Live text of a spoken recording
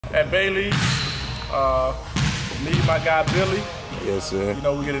at Bailey's. Me, my guy Billy. Yes, sir. You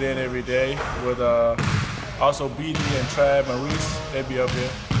know, we get it in every day with also BD and Trav and Reese. They be up here.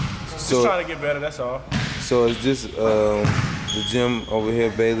 Just trying to get better, that's all. So is this the gym over here,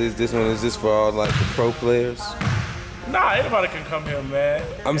 Bailey's? This one, is this for all like the pro players? Nah, anybody can come here, man.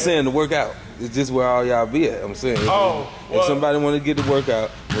 I'm saying the workout. Is this where all y'all be at? I'm saying if somebody want to get the workout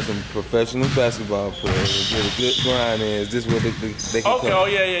with some professional basketball players and get a good grind in, is this where they can come? Okay, oh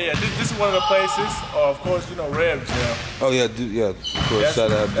yeah. This is one of the places. Of course, you know, Rev Gym. Oh yeah, of course.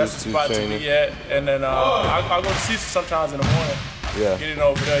 Shout out that's to the spot training. to be at. And then I'll go to Cecil sometimes in the morning. Yeah. Get it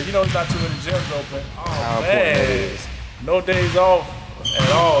over there. You know, there's not too many gyms open. How important that is. No days off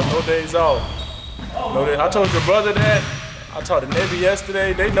at all. No days off. No days. I told your brother that. I told the Navy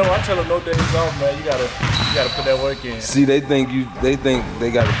yesterday. They know. I tell them no days off, man. You gotta put that work in. See, they think they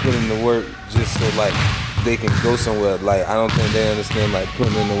gotta put in the work just so like they can go somewhere. Like I don't think they understand like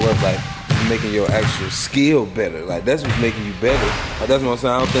putting in the work like making your actual skill better. Like that's what's making you better. Like, that's what I'm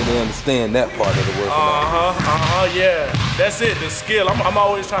saying. I don't think they understand that part of the work. Yeah. That's it. The skill. I'm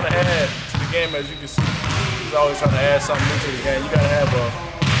always trying to add to the game, as you can see. I'm always trying to add something new to the game. You gotta have a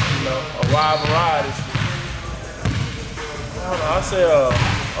wide variety. I say a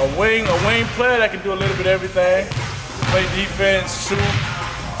wing player that can do a little bit of everything. Play defense, shoot,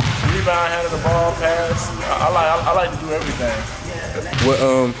 rebound, handle the ball, pass. I like to do everything. What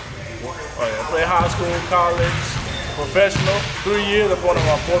Play high school, college, professional. 3 years. I'm going on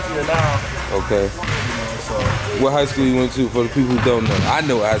my 4th year now. Okay. What high school you went to? For the people who don't know, I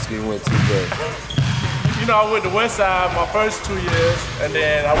know what high school you went to, but you know, I went to West Side my first 2 years, and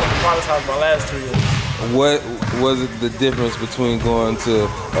then I went to Providence House my last 2 years. What was it the difference between going to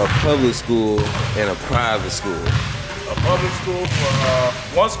a public school and a private school? A public school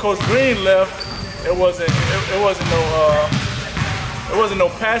once Coach Green left, it wasn't no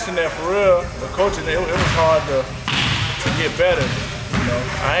passion there for real. The coaching it was hard to get better. You know,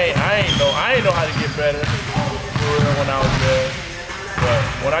 I ain't know how to get better for real when I was there. But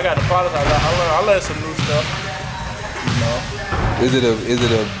when I got to Providence, I learned some new stuff. You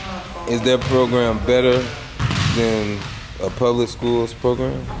know. Is their program better than a public school's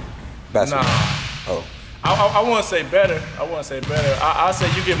program? Basketball. Nah. Oh. I wouldn't say better. I say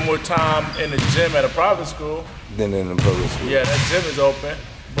you get more time in the gym at a private school than in a public school. Yeah, that gym is open.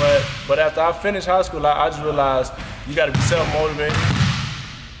 But after I finished high school, I just realized you got to be self-motivated.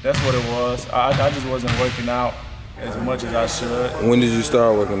 That's what it was. I just wasn't working out as much as I should. When did you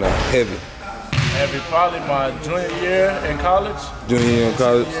start working out heavy? Probably my junior year in college. Junior year in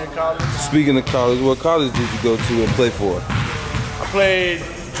college? Speaking of college, what college did you go to and play for? I played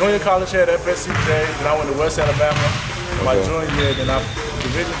junior college here at FSCJ, then I went to West Alabama. My junior year, then I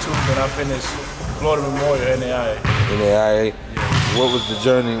Division II, then I finished Florida Memorial, NAIA. NAIA? Yeah. What was the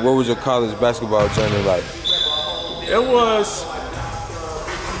journey, what was your college basketball journey like? It was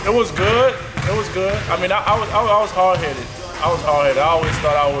good. It was good. I mean, I was hard-headed. I always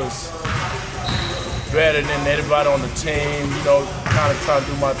thought I was better than everybody on the team, you know, kind of trying to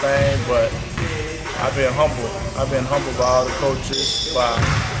do my thing, but I've been humbled. I've been humbled by all the coaches, by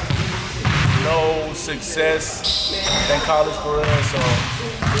no success in college for real, so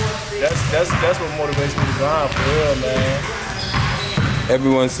that's what motivates me to grind for real, man.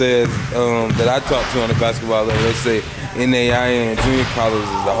 Everyone says that I talk to on the basketball level, they say NAIA and junior college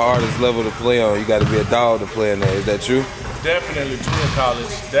is the hardest level to play on. You got to be a dog to play in there. Is that true? Definitely, junior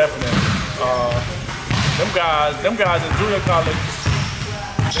college, definitely. Them guys in junior college,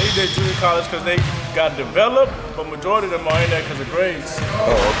 they did junior college because they got developed, but majority of them are in there because of grades.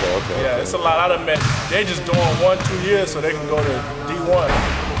 Oh, okay. Yeah, it's a lot. I done met, they just doing 1-2 years so they can go to D1.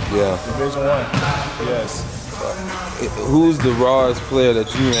 Yeah. Division I. Yes. Who's the rawest player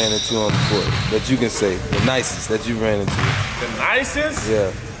that you ran into on the court? That you can say, the nicest that you ran into? The nicest? Yeah.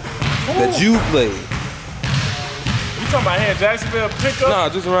 Ooh. That you played. You talking about here in Jacksonville pickup? Nah,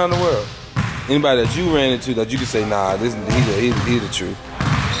 just around the world. Anybody that you ran into that you can say, nah, he the truth.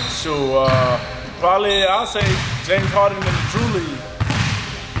 Sure, probably I'll say James Harden in the Drew League.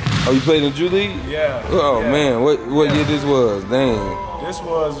 Oh, you played in the Drew League? Yeah. Oh yeah. Man, what year this was? Dang. This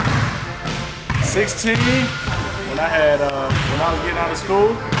was 16 when I was getting out of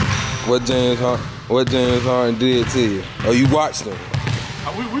school. What James Harden did to you? Oh, you watched him?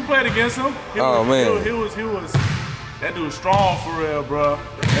 We played against him. He was, that dude was strong for real, bro.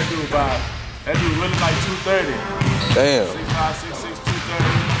 That dude really like 230. Damn. 6'5", 6'6",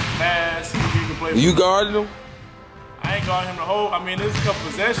 230. Fast. He can play. You guarded him? I ain't guarding him the whole. I mean, there's a couple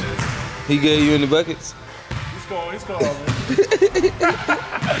possessions. He gave you in the buckets? He scored, man.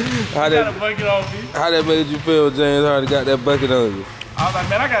 How that made you feel, James Harden got that bucket on you? I I was like,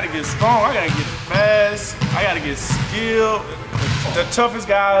 man, I gotta get strong. I gotta get fast. I gotta get skilled. The toughest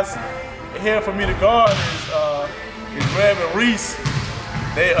guys here for me to guard is Reb and Reese.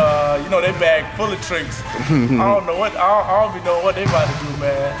 They, you know, they bag full of tricks. I don't know what, I don't even know what they about to do,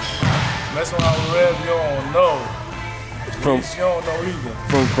 man. Messing around with Reb, you don't know. Reese, you don't know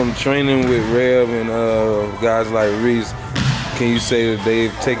either. From training with Reb and guys like Reese, can you say that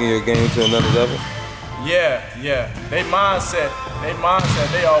they've taken your game to another level? Yeah. They mindset,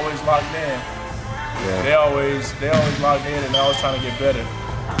 they always locked in. Yeah. They always locked in and they always trying to get better.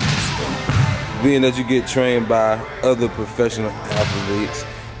 Being that you get trained by other professional athletes,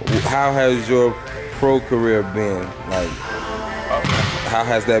 how has your pro career been? Like, how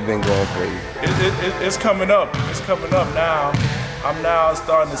has that been going for you? It's coming up. It's coming up now. I'm now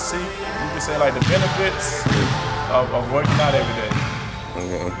starting to see, you can say, like the benefits of working out every day.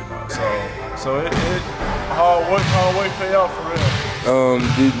 Okay. You know, so it hard work pay off for real.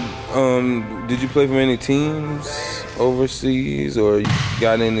 Did you play for any teams overseas, or you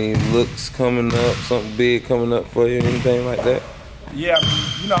got any looks coming up, something big coming up for you, anything like that? Yeah, I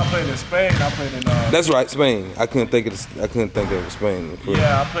mean, you know, I played in Spain. I played in. That's right, Spain. I couldn't think of Spain.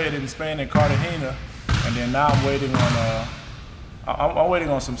 Yeah, I played in Spain in Cartagena, and then now I'm waiting on. I'm waiting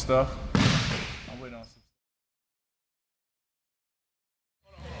on some stuff.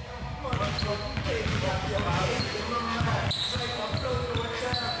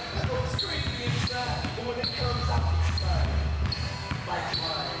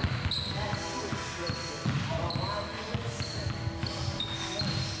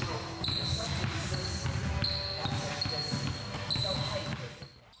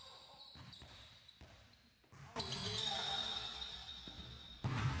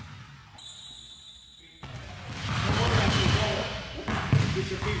 Get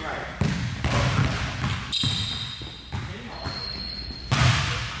your feet right.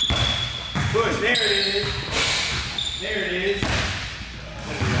 Push, there it is. There it is.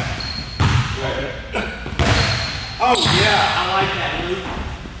 Oh yeah, I like that, Luke.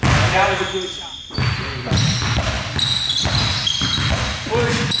 That was a good shot.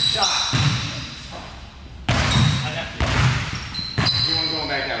 Push, shot.